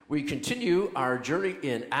We continue our journey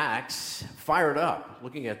in Acts, fired up,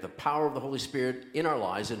 looking at the power of the Holy Spirit in our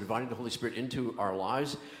lives and inviting the Holy Spirit into our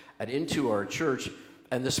lives and into our church.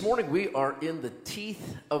 And this morning we are in the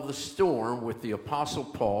teeth of the storm with the Apostle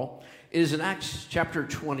Paul. It is in Acts chapter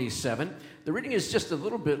 27. The reading is just a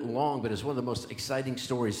little bit long, but it's one of the most exciting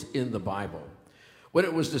stories in the Bible. When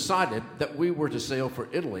it was decided that we were to sail for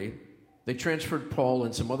Italy, they transferred Paul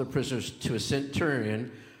and some other prisoners to a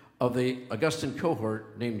centurion of the Augustan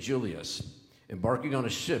cohort named Julius. Embarking on a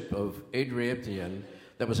ship of Adriatic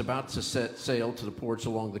that was about to set sail to the ports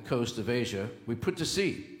along the coast of Asia, we put to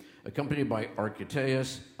sea, accompanied by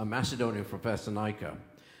Archelaus, a Macedonian from Thessalonica.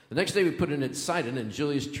 The next day we put in at Sidon, and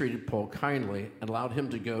Julius treated Paul kindly and allowed him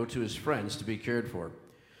to go to his friends to be cared for.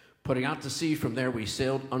 Putting out to sea from there, we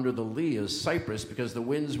sailed under the lee of Cyprus because the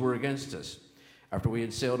winds were against us. After we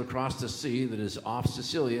had sailed across the sea that is off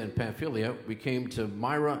Sicilia and Pamphylia, we came to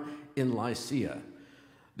Myra in Lycia.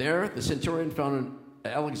 There, the centurion found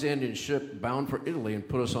an Alexandrian ship bound for Italy and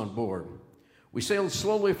put us on board. We sailed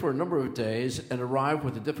slowly for a number of days and arrived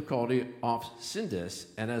with difficulty off Sindus,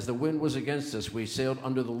 and as the wind was against us, we sailed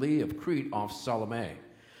under the lee of Crete off Salome.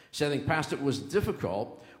 Sailing past it was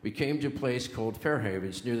difficult. We came to a place called Fair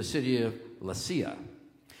Havens near the city of Lasea.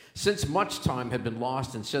 Since much time had been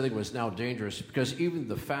lost and sailing was now dangerous, because even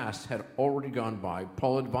the fast had already gone by,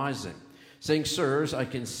 Paul advised them, saying, "Sirs, I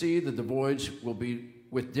can see that the voyage will be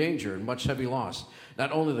with danger and much heavy loss,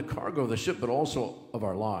 not only the cargo of the ship, but also of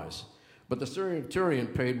our lives." But the centurion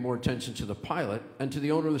paid more attention to the pilot and to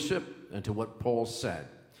the owner of the ship and to what Paul said.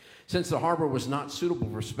 Since the harbor was not suitable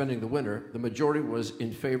for spending the winter, the majority was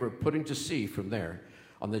in favor of putting to sea from there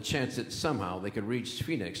on the chance that somehow they could reach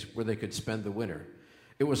Phoenix, where they could spend the winter.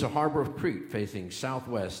 It was a harbor of Crete facing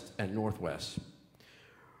southwest and northwest.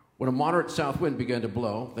 When a moderate south wind began to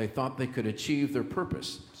blow, they thought they could achieve their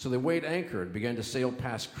purpose. So they weighed anchor and began to sail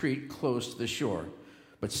past Crete close to the shore.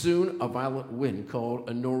 But soon a violent wind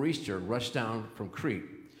called a nor'easter rushed down from Crete.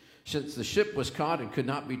 Since the ship was caught and could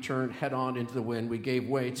not be turned head-on into the wind, we gave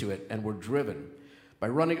way to it and were driven. By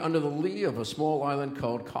running under the lee of a small island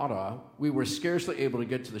called Cauda, we were scarcely able to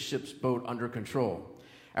get to the ship's boat under control.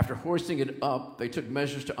 After hoisting it up, they took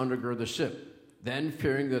measures to undergird the ship. Then,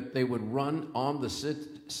 fearing that they would run on the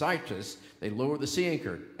Cyprus, they lowered the sea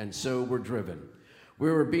anchor, and so were driven. We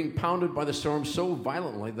were being pounded by the storm so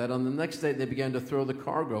violently that on the next day they began to throw the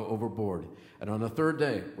cargo overboard. And on the third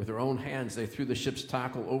day, with their own hands, they threw the ship's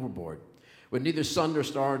tackle overboard. When neither sun nor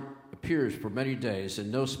star appears for many days, and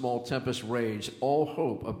no small tempest raged, all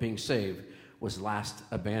hope of being saved was last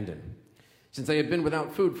abandoned. Since they had been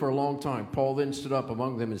without food for a long time, Paul then stood up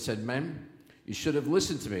among them and said, "Men, you should have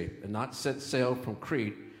listened to me and not set sail from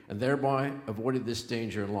Crete, and thereby avoided this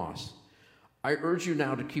danger and loss. I urge you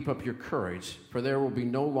now to keep up your courage, for there will be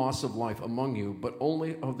no loss of life among you, but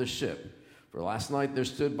only of the ship. For last night there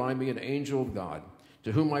stood by me an angel of God,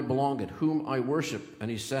 to whom I belong and whom I worship,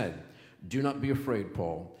 and he said, 'Do not be afraid,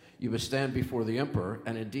 Paul. You must stand before the emperor,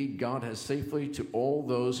 and indeed God has safely to all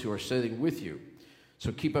those who are sailing with you.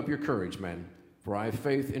 So keep up your courage, men, for I have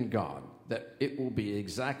faith in God that it will be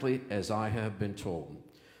exactly as I have been told.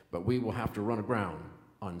 But we will have to run aground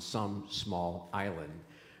on some small island.'"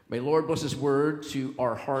 May Lord bless his word to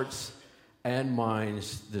our hearts and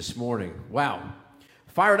minds this morning. Wow.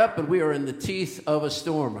 Fired up, and we are in the teeth of a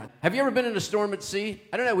storm. Have you ever been in a storm at sea?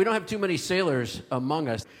 I don't know. We don't have too many sailors among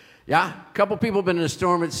us. Yeah, a couple people have been in a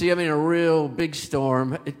storm at sea. I mean, a real big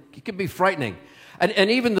storm. It can be frightening. And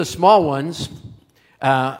even the small ones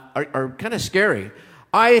are kind of scary.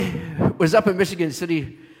 I was up in Michigan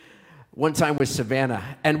City one time with Savannah,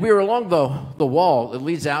 and we were along the wall that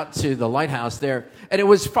leads out to the lighthouse there, and it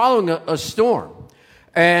was following a storm.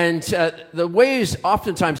 And the waves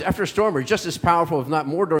oftentimes after a storm are just as powerful, if not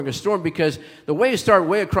more, during a storm, because the waves start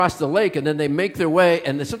way across the lake, and then they make their way,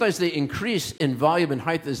 and then sometimes they increase in volume and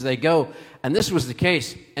height as they go, and this was the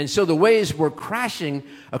case. And so the waves were crashing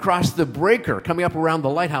across the breaker coming up around the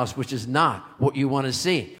lighthouse, which is not what you want to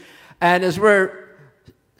see. And as we're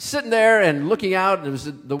sitting there and looking out,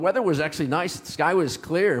 the weather was actually nice, the sky was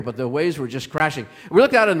clear, but the waves were just crashing. We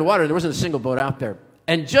looked out in the water, and there wasn't a single boat out there.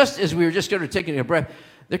 And just as we were just sort of taking a breath,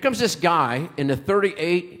 there comes this guy in a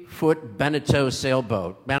 38-foot Beneteau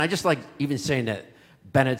sailboat. Man, I just like even saying that,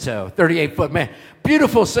 Beneteau, 38-foot, man.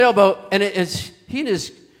 Beautiful sailboat, and he and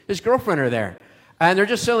his girlfriend are there. And they're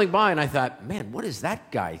just sailing by, and I thought, man, what is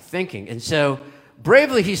that guy thinking? And so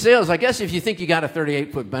bravely he sails. I guess if you think you got a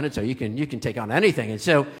 38-foot Beneteau, you can take on anything. And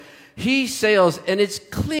so he sails, and it's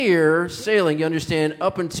clear sailing, you understand,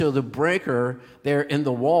 up until the breaker there in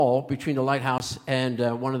the wall between the lighthouse and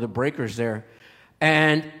one of the breakers there.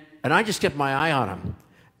 And I just kept my eye on him.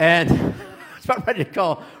 And was about ready to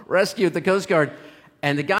call rescue at the Coast Guard.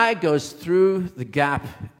 And the guy goes through the gap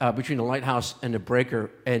between the lighthouse and the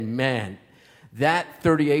breaker, and man, that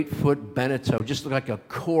 38-foot Beneteau just looked like a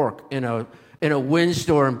cork in a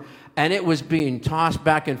windstorm, and it was being tossed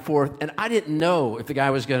back and forth. And I didn't know if the guy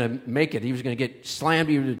was going to make it. He was going to get slammed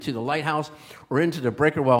either to the lighthouse or into the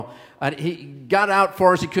breaker. Well, he got out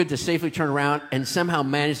far as he could to safely turn around, and somehow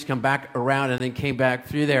managed to come back around and then came back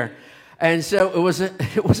through there. And so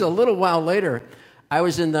it was a little while later. I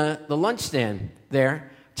was in the lunch stand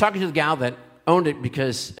there, talking to the gal that owned it,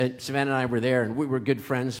 because Savannah and I were there, and we were good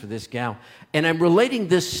friends with this gal. And I'm relating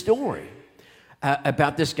this story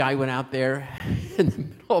about this guy who went out there in the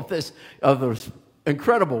middle of those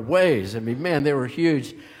incredible waves. I mean, man, they were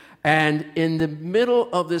huge. And in the middle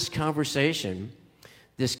of this conversation,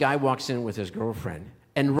 this guy walks in with his girlfriend.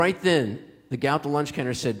 And right then, the gal at the lunch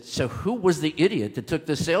counter said, "So who was the idiot that took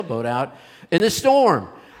the sailboat out in the storm?"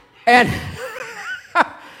 And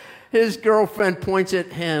his girlfriend points at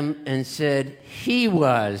him and said, "He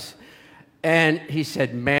was." And he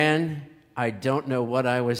said, "Man, I don't know what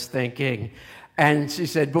I was thinking." And she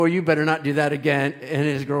said, "Boy, you better not do that again." And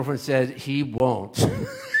his girlfriend said, "He won't."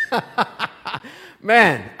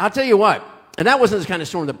 Man, I'll tell you what. And that wasn't the kind of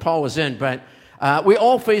storm that Paul was in, but we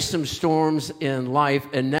all face some storms in life,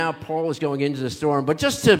 and now Paul is going into the storm. But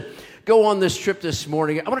just to go on this trip this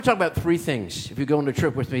morning, I want to talk about three things, if you go on the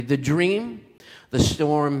trip with me: the dream, the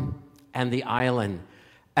storm, and the island.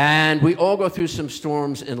 And we all go through some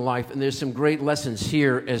storms in life, and there's some great lessons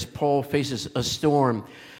here as Paul faces a storm.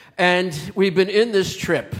 And we've been in this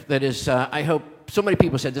trip that is, I hope, so many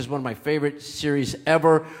people said this is one of my favorite series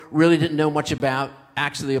ever. Really didn't know much about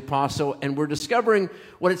Acts of the Apostle, and we're discovering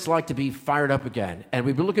what it's like to be fired up again. And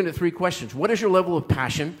we've been looking at three questions. What is your level of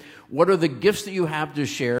passion? What are the gifts that you have to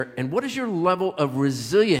share? And what is your level of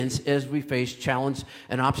resilience as we face challenge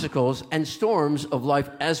and obstacles and storms of life,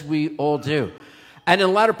 as we all do? And in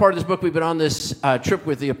the latter part of this book, we've been on this trip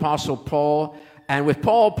with the Apostle Paul. And with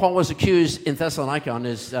Paul was accused in Thessalonica on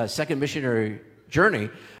his second missionary journey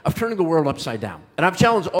of turning the world upside down. And I've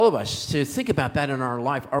challenged all of us to think about that in our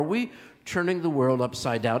life. Are we turning the world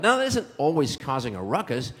upside down? Now, that isn't always causing a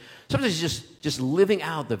ruckus. Sometimes it's just living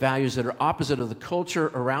out the values that are opposite of the culture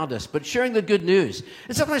around us, but sharing the good news.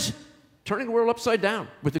 And sometimes turning the world upside down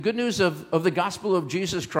with the good news of the gospel of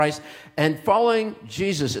Jesus Christ, and following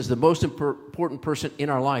Jesus as the most important person in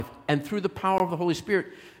our life, and through the power of the Holy Spirit,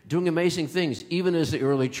 doing amazing things, even as the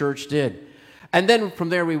early church did. And then from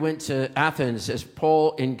there we went to Athens as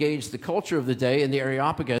Paul engaged the culture of the day in the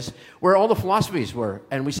Areopagus, where all the philosophies were.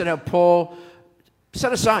 And we said how Paul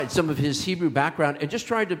set aside some of his Hebrew background and just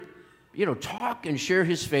tried to, talk and share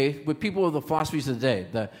his faith with people of the philosophies of the day,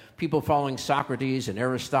 the people following Socrates and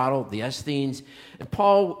Aristotle, the Essenes. And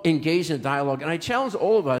Paul engaged in a dialogue. And I challenge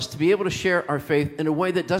all of us to be able to share our faith in a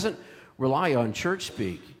way that doesn't rely on church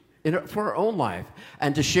speak, for our own life,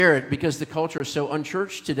 and to share it, because the culture is so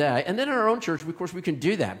unchurched today. And then in our own church, of course, we can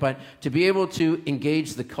do that, but to be able to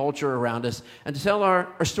engage the culture around us and to tell our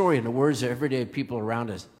story in the words of everyday people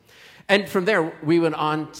around us. And from there, we went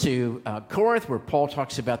on to Corinth, where Paul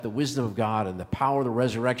talks about the wisdom of God and the power of the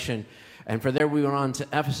resurrection. And from there, we went on to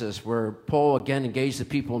Ephesus, where Paul again engaged the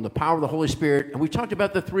people in the power of the Holy Spirit. And we talked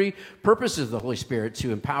about the three purposes of the Holy Spirit: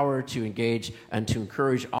 to empower, to engage, and to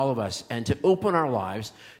encourage all of us, and to open our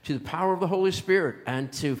lives to the power of the Holy Spirit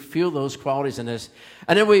and to feel those qualities in us.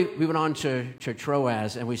 And then we went on to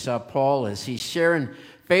Troas, and we saw Paul as he's sharing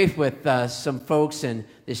faith with some folks, and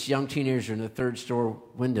this young teenager in the third store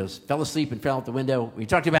windows fell asleep and fell out the window. We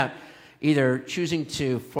talked about either choosing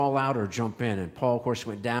to fall out or jump in, and Paul, of course,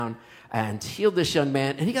 went down and healed this young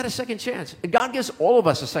man, and he got a second chance. And God gives all of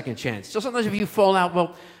us a second chance. So sometimes if you fall out,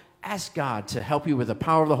 well, ask God to help you with the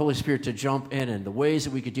power of the Holy Spirit to jump in, and the ways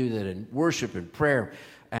that we could do that in worship and prayer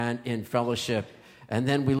and in fellowship. And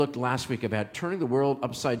then we looked last week about turning the world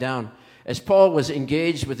upside down. As Paul was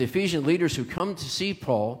engaged with the Ephesian leaders who come to see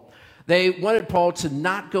Paul, they wanted Paul to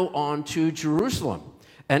not go on to Jerusalem.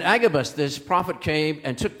 And Agabus, this prophet, came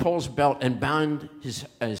and took Paul's belt and bound his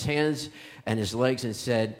hands and his legs and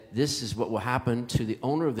said, "This is what will happen to the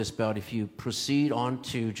owner of this belt if you proceed on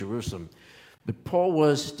to Jerusalem." But Paul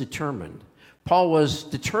was determined. Paul was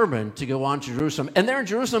determined to go on to Jerusalem. And there in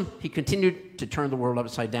Jerusalem, he continued to turn the world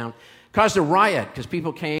upside down. Caused a riot because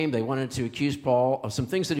people came. They wanted to accuse Paul of some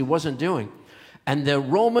things that he wasn't doing. And the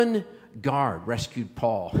Roman guard rescued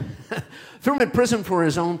Paul. Threw him in prison for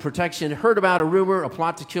his own protection. Heard about a rumor, a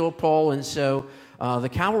plot to kill Paul. And so the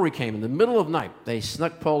cavalry came in the middle of night. They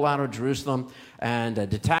snuck Paul out of Jerusalem, and a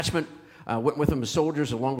detachment went with him as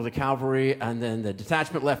soldiers along with the cavalry. And then the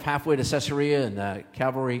detachment left halfway to Caesarea, and the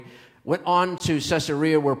cavalry went on to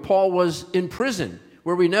Caesarea, where Paul was in prison,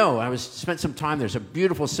 where we know I spent some time there. It's a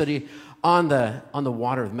beautiful city on the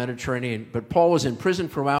water of the Mediterranean. But Paul was in prison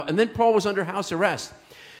for a while, and then Paul was under house arrest.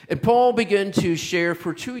 And Paul began to share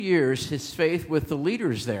for 2 years his faith with the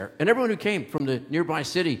leaders there and everyone who came from the nearby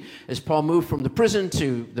city, as Paul moved from the prison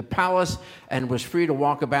to the palace and was free to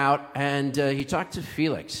walk about. And he talked to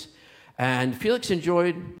Felix. And Felix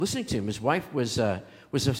enjoyed listening to him. His wife was a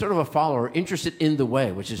sort of a follower, interested in the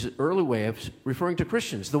way, which is an early way of referring to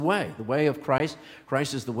Christians, the way of Christ.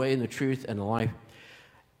 Christ is the way and the truth and the life.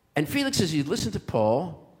 And Felix, as he listened to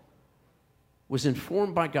Paul, was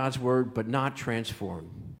informed by God's word, but not transformed.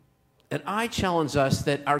 And I challenge us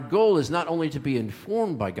that our goal is not only to be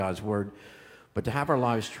informed by God's word, but to have our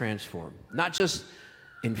lives transformed. Not just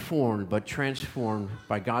informed, but transformed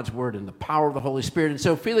by God's word and the power of the Holy Spirit. And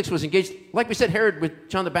so Felix was engaged, like we said, Herod with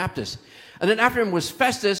John the Baptist. And then after him was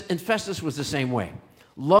Festus, and Festus was the same way.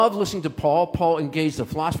 Loved listening to Paul. Paul engaged the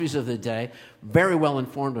philosophies of the day, very well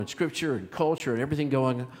informed on scripture and culture and everything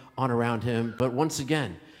going on around him. But once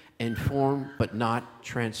again, informed but not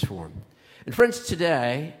transformed. And friends,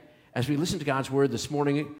 today, as we listen to God's word this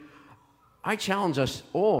morning, I challenge us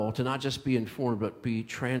all to not just be informed, but be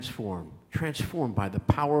transformed by the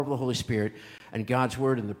power of the Holy Spirit and God's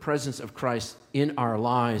word and the presence of Christ in our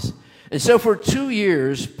lives. And so for 2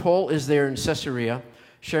 years, Paul is there in Caesarea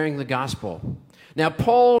sharing the gospel. Now,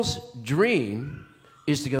 Paul's dream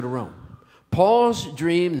is to go to Rome. Paul's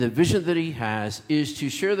dream, the vision that he has, is to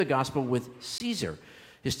share the gospel with Caesar,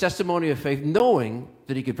 his testimony of faith, knowing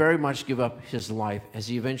that he could very much give up his life, as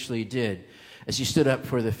he eventually did, as he stood up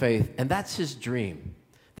for the faith. And that's his dream.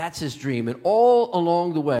 That's his dream. And all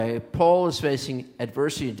along the way, Paul is facing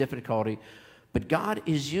adversity and difficulty, but God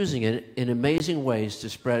is using it in amazing ways to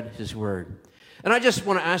spread his word. And I just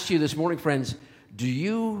want to ask you this morning, friends, do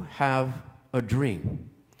you have a dream?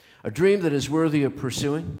 A dream that is worthy of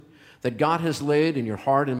pursuing, that God has laid in your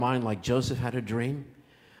heart and mind like Joseph had a dream?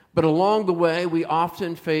 But along the way, we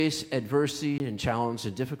often face adversity and challenge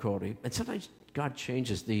and difficulty. And sometimes God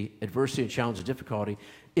changes the adversity and challenge and difficulty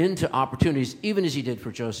into opportunities, even as he did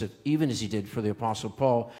for Joseph, even as he did for the Apostle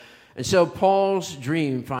Paul. And so Paul's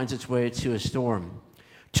dream finds its way to a storm.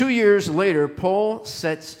 2 years later, Paul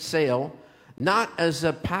sets sail, not as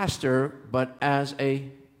a pastor, but as a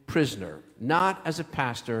prisoner. Not as a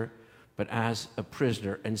pastor, but as a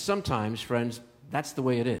prisoner. And sometimes, friends, that's the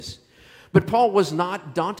way it is. But Paul was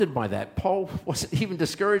not daunted by that. Paul wasn't even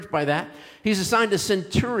discouraged by that. He's assigned a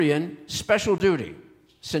centurion, special duty.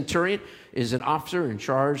 Centurion is an officer in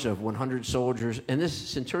charge of 100 soldiers, and this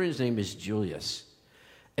centurion's name is Julius.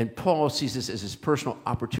 And Paul sees this as his personal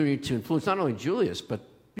opportunity to influence not only Julius, but,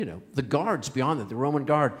 the guards beyond that, the Roman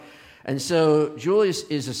guard. And so Julius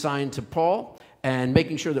is assigned to Paul and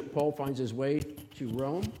making sure that Paul finds his way to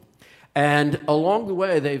Rome. And along the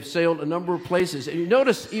way, they've sailed a number of places. And you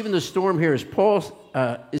notice even the storm here, as Paul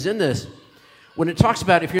is in this, when it talks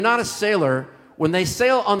about if you're not a sailor, when they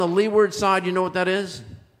sail on the leeward side, you know what that is?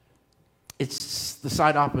 It's the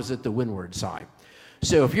side opposite the windward side.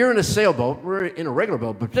 So if you're in a sailboat, we're in a regular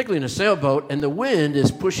boat, but particularly in a sailboat, and the wind is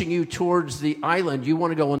pushing you towards the island, you want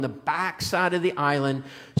to go on the back side of the island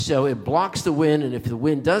so it blocks the wind, and if the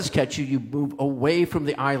wind does catch you, you move away from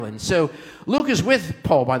the island. So Luke is with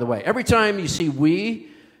Paul, by the way. Every time you see we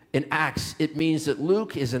in Acts, it means that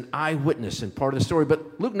Luke is an eyewitness and part of the story,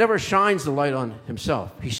 but Luke never shines the light on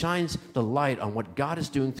himself. He shines the light on what God is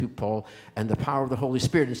doing through Paul and the power of the Holy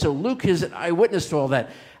Spirit. And so Luke is an eyewitness to all that.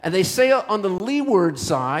 And they sail on the leeward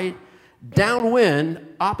side, downwind,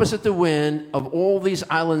 opposite the wind of all these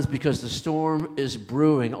islands because the storm is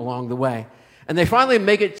brewing along the way. And they finally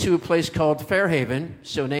make it to a place called Fairhaven,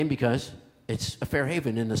 so named because it's a fair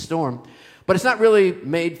haven in the storm. But it's not really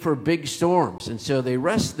made for big storms. And so they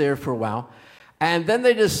rest there for a while. And then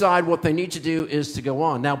they decide what they need to do is to go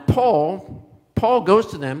on. Now, Paul goes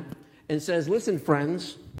to them and says, listen,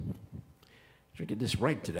 friends. Should I get this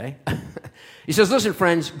right today? He says, listen,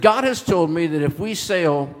 friends, God has told me that if we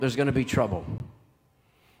sail, there's going to be trouble.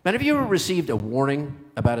 Man, have you ever received a warning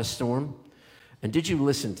about a storm? And did you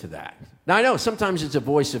listen to that? Now, I know sometimes it's a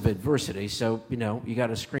voice of adversity, so, you got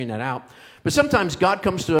to screen that out. But sometimes God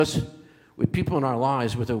comes to us with people in our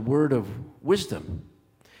lives with a word of wisdom.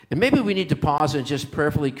 And maybe we need to pause and just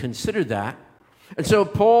prayerfully consider that. And so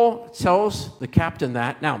Paul tells the captain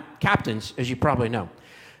that. Now, captains, as you probably know,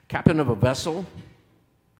 captain of a vessel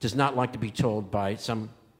does not like to be told by some,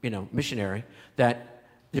 missionary that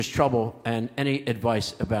there's trouble and any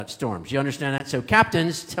advice about storms. You understand that? So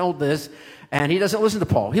captains tell this, and he doesn't listen to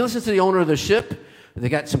Paul. He listens to the owner of the ship. They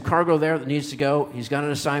got some cargo there that needs to go. He's got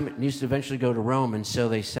an assignment, needs to eventually go to Rome, and so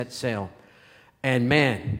they set sail. And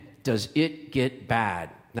man, does it get bad.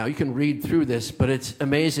 Now, you can read through this, but it's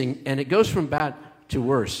amazing, and it goes from bad to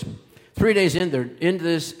worse. 3 days in, they're into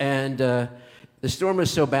this, and the storm is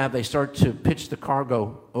so bad, they start to pitch the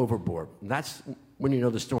cargo overboard. And that's when you know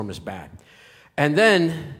the storm is bad. And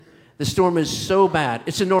then the storm is so bad.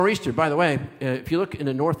 It's a nor'easter. By the way, if you look in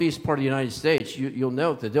the northeast part of the United States, you'll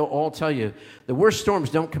note that they'll all tell you the worst storms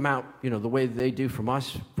don't come out, the way they do from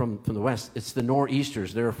us, from the west. It's the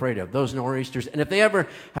nor'easters they're afraid of, those nor'easters. And if they ever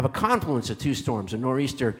have a confluence of two storms, a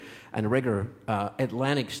nor'easter and a regular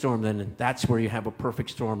Atlantic storm, then that's where you have a perfect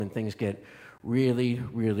storm and things get really,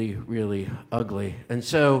 really, really ugly. And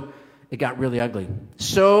so it got really ugly.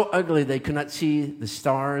 So ugly they could not see the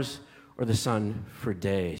stars or the sun for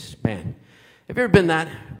days. Man, have you ever been that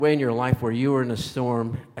way in your life where you were in a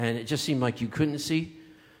storm and it just seemed like you couldn't see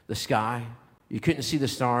the sky, you couldn't see the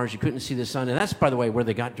stars, you couldn't see the sun? And that's, by the way, where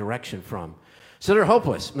they got direction from. So they're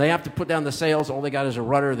hopeless. They have to put down the sails. All they got is a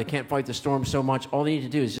rudder. They can't fight the storm so much. All they need to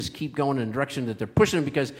do is just keep going in the direction that they're pushing them,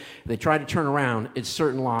 because if they try to turn around, it's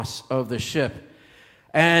certain loss of the ship.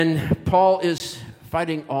 And Paul is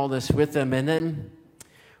fighting all this with them, and then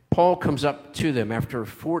Paul comes up to them after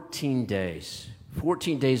 14 days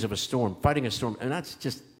of a storm, fighting a storm, and that's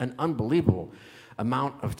just an unbelievable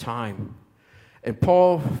amount of time. And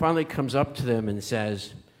Paul finally comes up to them and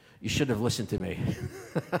says, "You should have listened to me."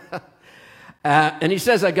 And he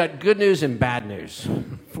says, "I got good news and bad news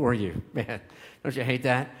for you." Man, don't you hate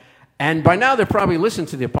that? And by now they're probably listening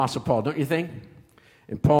to the Apostle Paul, don't you think?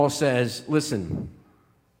 And Paul says, "Listen,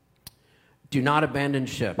 do not abandon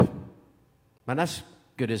ship." Man, that's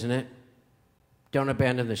good, isn't it? Don't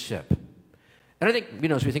abandon the ship. And I think,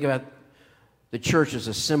 as we think about the church as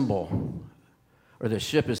a symbol, or the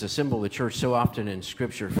ship as a symbol of the church so often in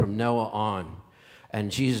Scripture from Noah on,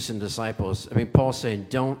 and Jesus and disciples, Paul's saying,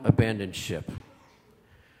 don't abandon ship.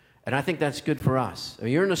 And I think that's good for us.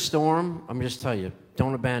 You're in a storm, I'm just telling you,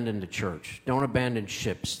 don't abandon the church. Don't abandon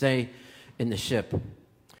ship. Stay in the ship.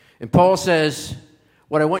 And Paul says,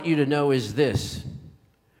 what I want you to know is this: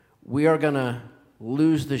 we are going to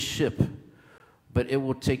lose the ship, but it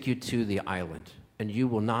will take you to the island, and you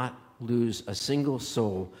will not lose a single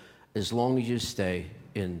soul as long as you stay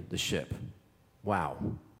in the ship. Wow.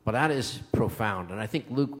 But that is profound, and I think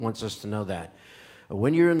Luke wants us to know that.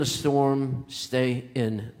 When you're in the storm, stay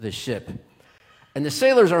in the ship. And the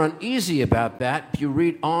sailors are uneasy about that, if you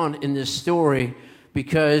read on in this story,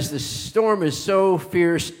 because the storm is so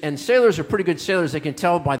fierce, and sailors are pretty good sailors. They can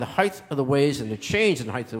tell by the height of the waves and the change in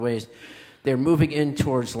the height of the waves they're moving in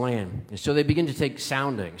towards land. And so they begin to take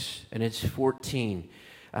soundings, and it's 14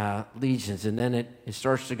 legions, and then it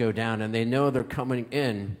starts to go down, and they know they're coming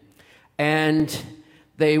in, and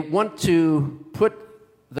they want to put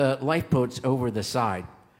the lifeboats over the side.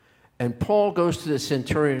 And Paul goes to the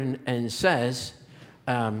centurion and says,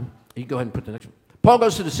 you go ahead and put the next one. Paul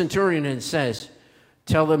goes to the centurion and says,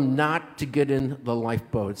 tell them not to get in the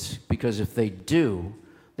lifeboats, because if they do,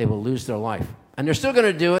 they will lose their life. And they're still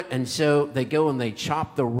going to do it, and so they go and they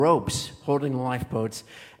chop the ropes holding the lifeboats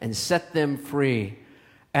and set them free.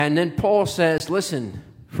 And then Paul says, listen,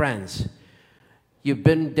 friends, you've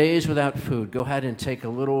been days without food. Go ahead and take a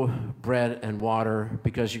little bread and water,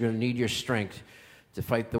 because you're going to need your strength to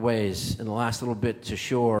fight the waves and the last little bit to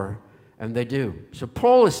shore. And they do. So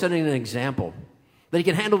Paul is setting an example that he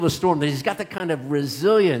can handle the storm, that he's got the kind of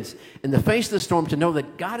resilience in the face of the storm to know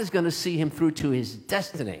that God is going to see him through to his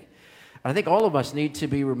destiny. I think all of us need to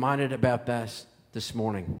be reminded about that this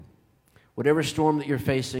morning. Whatever storm that you're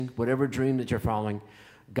facing, whatever dream that you're following,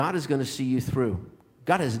 God is going to see you through.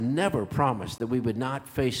 God has never promised that we would not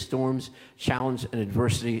face storms, challenge, and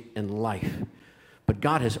adversity in life. But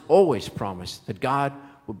God has always promised that God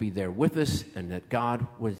would be there with us and that God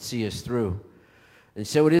would see us through. And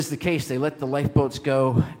so it is the case. They let the lifeboats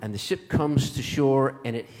go, and the ship comes to shore,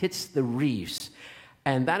 and it hits the reefs.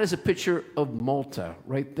 And that is a picture of Malta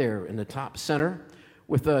right there in the top center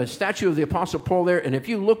with a statue of the Apostle Paul there. And if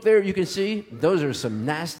you look there, you can see those are some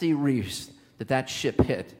nasty reefs that ship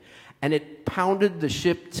hit. And it pounded the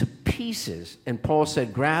ship to pieces. And Paul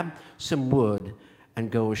said, grab some wood and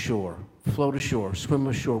go ashore. Float ashore, swim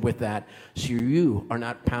ashore with that, so you are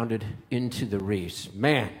not pounded into the reefs.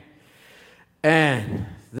 Man. And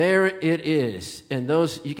there it is. And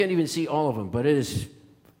those, you can't even see all of them, but it is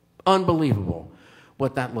unbelievable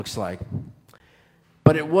what that looks like.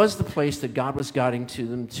 But it was the place that God was guiding to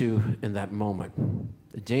them to in that moment.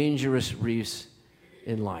 The dangerous reefs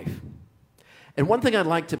in life. And one thing I'd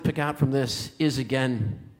like to pick out from this is,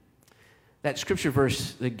 again, that scripture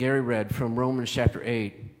verse that Gary read from Romans chapter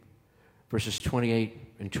 8, verses 28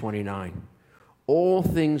 and 29. all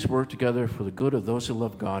things work together for the good of those who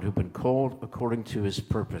love God, who've been called according to his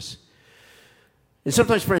purpose. And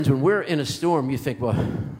sometimes, friends, when we're in a storm, you think, well,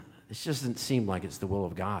 this doesn't seem like it's the will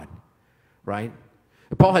of God, right?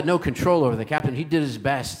 Paul had no control over the captain. He did his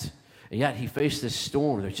best, and yet he faced this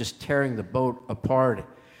storm that was just tearing the boat apart,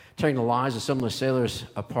 tearing the lives of some of the sailors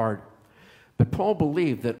apart. But Paul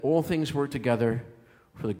believed that all things work together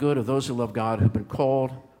for the good of those who love God, who've been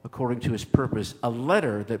called according to his purpose. A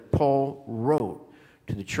letter that Paul wrote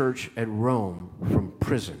to the church at Rome from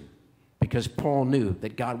prison, because Paul knew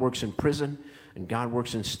that God works in prison, and God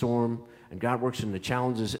works in storm, and God works in the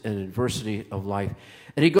challenges and adversity of life.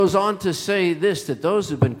 And he goes on to say this, that those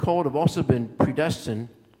who have been called have also been predestined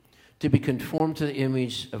to be conformed to the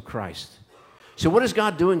image of Christ. So what is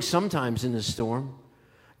God doing sometimes in the storm?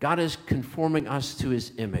 God is conforming us to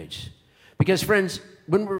his image. Because, friends,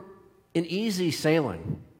 when we're in easy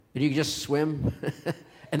sailing, and you can just swim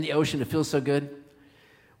in the ocean, it feels so good,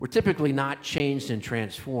 we're typically not changed and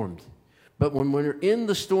transformed. But when we're in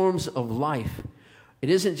the storms of life, it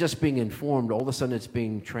isn't just being informed, all of a sudden it's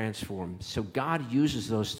being transformed. So God uses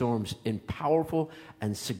those storms in powerful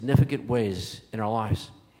and significant ways in our lives.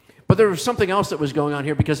 But there was something else that was going on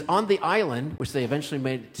here, because on the island, which they eventually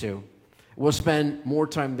made it to, we'll spend more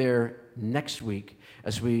time there next week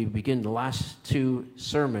as we begin the last two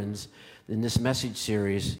sermons in this message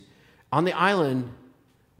series. On the island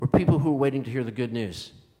were people who were waiting to hear the good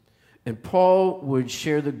news. And Paul would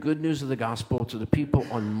share the good news of the gospel to the people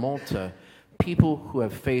on Malta, people who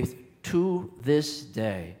have faith to this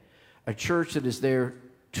day, a church that is there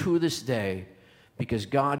to this day because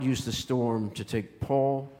God used the storm to take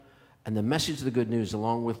Paul and the message of the good news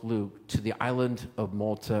along with Luke to the island of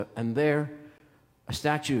Malta, and there a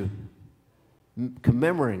statue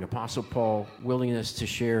commemorating Apostle Paul's willingness to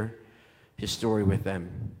share his story with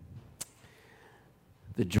them.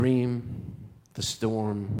 The dream, the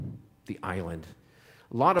storm, the island.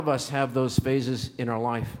 A lot of us have those phases in our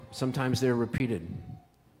life. Sometimes they're repeated.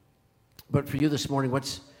 But for you this morning,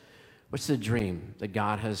 what's the dream that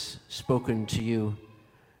God has spoken to you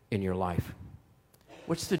in your life?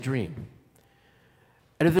 What's the dream?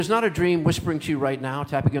 And if there's not a dream whispering to you right now,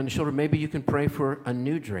 tapping you on the shoulder, maybe you can pray for a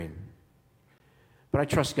new dream. But I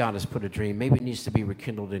trust God has put a dream. Maybe it needs to be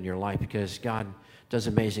rekindled in your life, because God does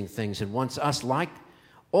amazing things and wants us, like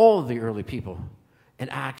all of the early people in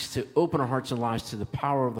Acts, to open our hearts and lives to the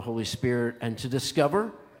power of the Holy Spirit and to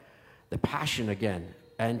discover the passion again,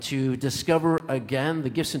 and to discover again the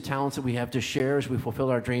gifts and talents that we have to share as we fulfill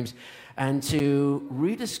our dreams, and to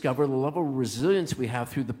rediscover the level of resilience we have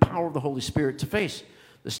through the power of the Holy Spirit to face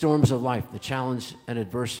the storms of life, the challenge and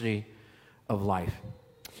adversity of life.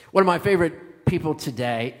 One of my favorite people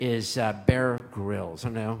today is Bear Grylls. I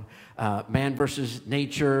know, Man versus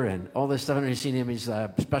Nature and all this stuff. I've never seen him. He's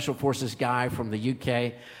a special forces guy from the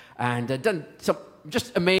UK, and done some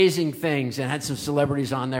just amazing things, and had some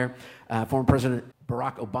celebrities on there. Former President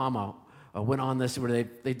Barack Obama went on this, where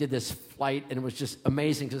they did this flight, and it was just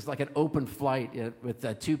amazing, because it's like an open flight, with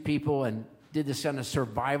two people, and did this kind of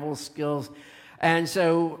survival skills. And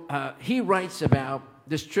so he writes about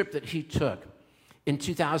this trip that he took in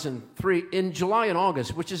 2003, in July and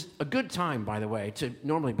August, which is a good time, by the way, to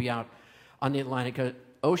normally be out on the Atlantic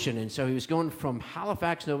Ocean. And so he was going from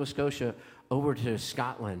Halifax, Nova Scotia, over to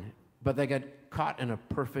Scotland, but they got caught in a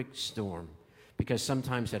perfect storm, because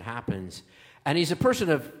sometimes it happens. And he's a person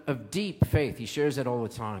of deep faith. He shares that all the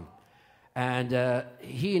time. And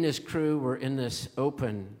he and his crew were in this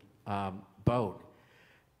open boat,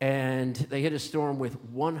 and they hit a storm with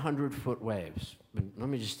 100-foot waves. Let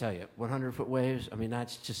me just tell you, 100-foot waves, I mean,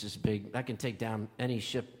 that's just as big. That can take down any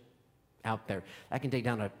ship out there. That can take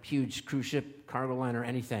down a huge cruise ship, cargo liner,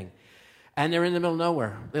 anything. And they're in the middle of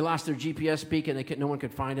nowhere. They lost their GPS beacon. No one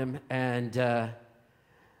could find them. And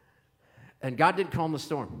God didn't calm the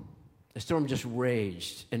storm. The storm just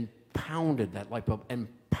raged and pounded that light bulb and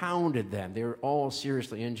pounded them. They were all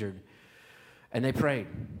seriously injured. And they prayed.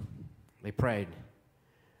 They prayed.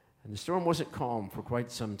 And the storm wasn't calm for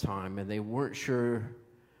quite some time, and they weren't sure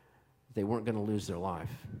they weren't going to lose their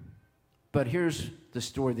life. But here's the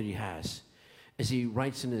story that he has. As he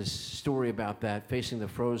writes in his story about that, facing the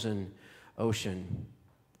frozen ocean,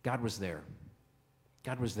 God was there.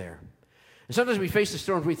 God was there. And sometimes we face the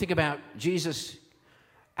storms, we think about Jesus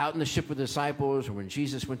out in the ship with the disciples, or when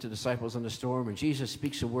Jesus went to the disciples on the storm, and Jesus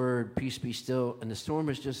speaks a word, peace be still, and the storm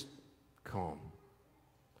is just calm.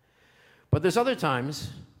 But there's other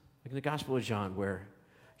times, like in the Gospel of John, where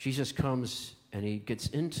Jesus comes and he gets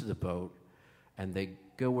into the boat, and they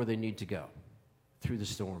go where they need to go through the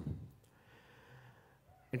storm.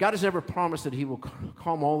 And God has never promised that he will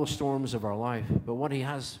calm all the storms of our life, but what he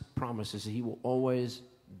has promised is that he will always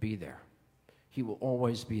be there. He will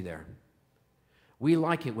always be there. We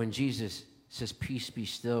like it when Jesus says, peace be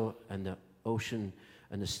still, and the ocean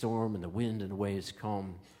and the storm and the wind and the waves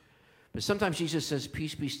calm. But sometimes Jesus says,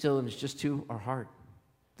 peace be still, and it's just to our heart,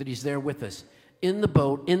 that he's there with us in the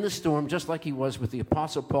boat, in the storm, just like he was with the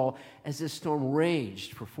Apostle Paul, as this storm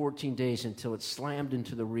raged for 14 days until it slammed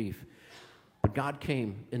into the reef. But God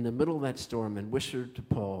came in the middle of that storm and whispered to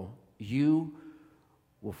Paul, you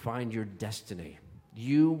will find your destiny.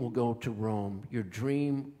 You will go to Rome. Your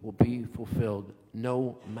dream will be fulfilled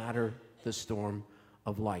no matter the storm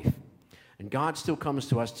of life. And God still comes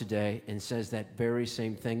to us today and says that very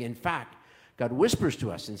same thing. In fact, God whispers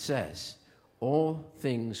to us and says, all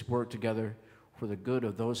things work together for the good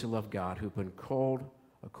of those who love God, who've been called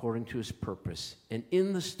according to his purpose. And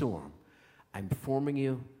in the storm, I'm forming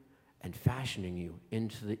you and fashioning you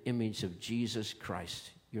into the image of Jesus Christ,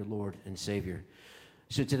 your Lord and Savior.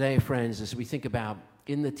 So today, friends, as we think about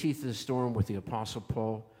in the teeth of the storm with the Apostle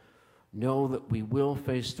Paul, know that we will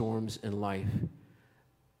face storms in life,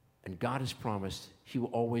 and God has promised he will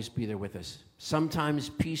always be there with us. Sometimes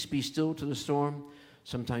peace be still to the storm,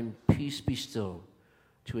 sometimes peace be still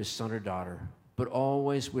to his son or daughter, but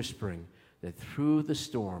always whispering that through the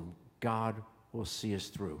storm, God will see us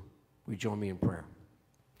through. Will you join me in prayer?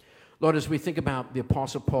 Lord, as we think about the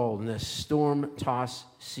Apostle Paul in this storm-tossed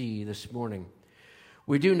sea this morning,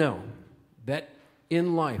 we do know that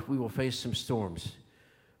in life we will face some storms,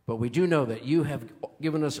 but we do know that you have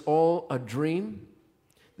given us all a dream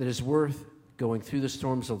that is worth going through the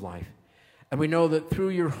storms of life. And we know that through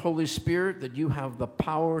your Holy Spirit that you have the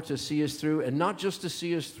power to see us through, and not just to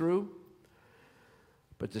see us through,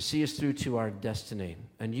 but to see us through to our destiny.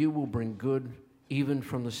 And you will bring good even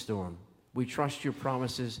from the storm. We trust your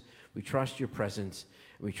promises. We trust your presence.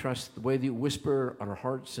 We trust the way that you whisper on our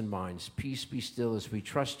hearts and minds. Peace be still as we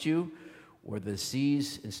trust you, whether the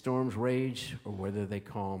seas and storms rage or whether they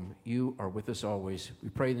calm. You are with us always. We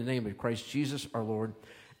pray in the name of Christ Jesus our Lord.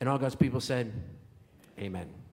 And all God's people said, amen.